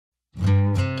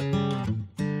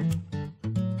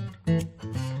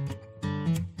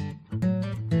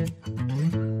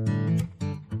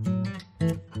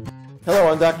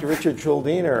Hello, I'm Dr. Richard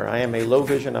Shuldiner. I am a low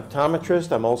vision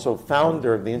optometrist. I'm also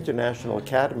founder of the International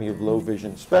Academy of Low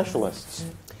Vision Specialists.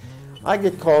 I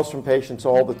get calls from patients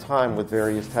all the time with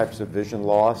various types of vision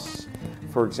loss.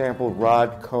 For example,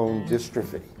 Rod Cone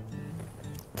Dystrophy.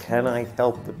 Can I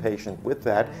help the patient with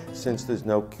that since there's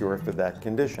no cure for that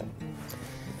condition?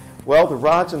 Well, the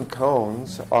rods and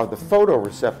cones are the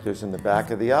photoreceptors in the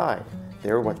back of the eye.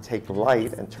 They're what take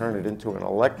light and turn it into an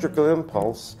electrical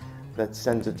impulse that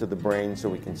sends it to the brain so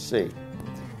we can see.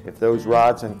 If those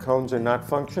rods and cones are not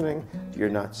functioning, you're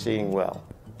not seeing well.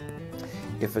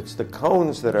 If it's the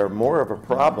cones that are more of a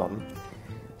problem,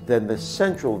 then the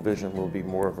central vision will be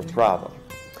more of a problem.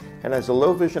 And as a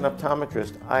low vision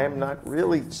optometrist, I am not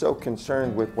really so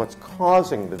concerned with what's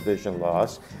causing the vision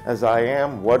loss as I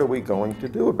am what are we going to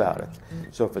do about it.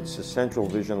 So if it's the central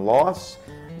vision loss,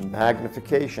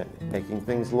 magnification, making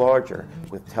things larger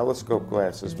with telescope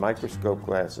glasses, microscope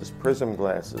glasses, prism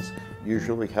glasses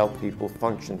usually help people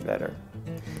function better.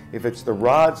 If it's the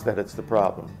rods that it's the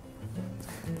problem,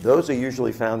 those are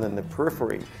usually found in the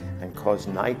periphery and cause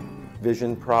night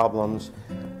vision problems,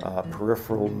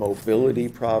 peripheral mobility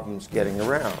problems getting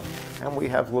around. And we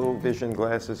have little vision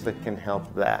glasses that can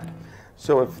help that.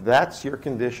 So if that's your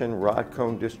condition, Rod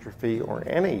Cone Dystrophy, or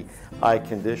any eye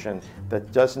condition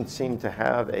that doesn't seem to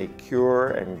have a cure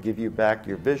and give you back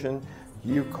your vision,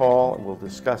 you call and we'll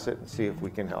discuss it and see if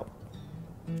we can help.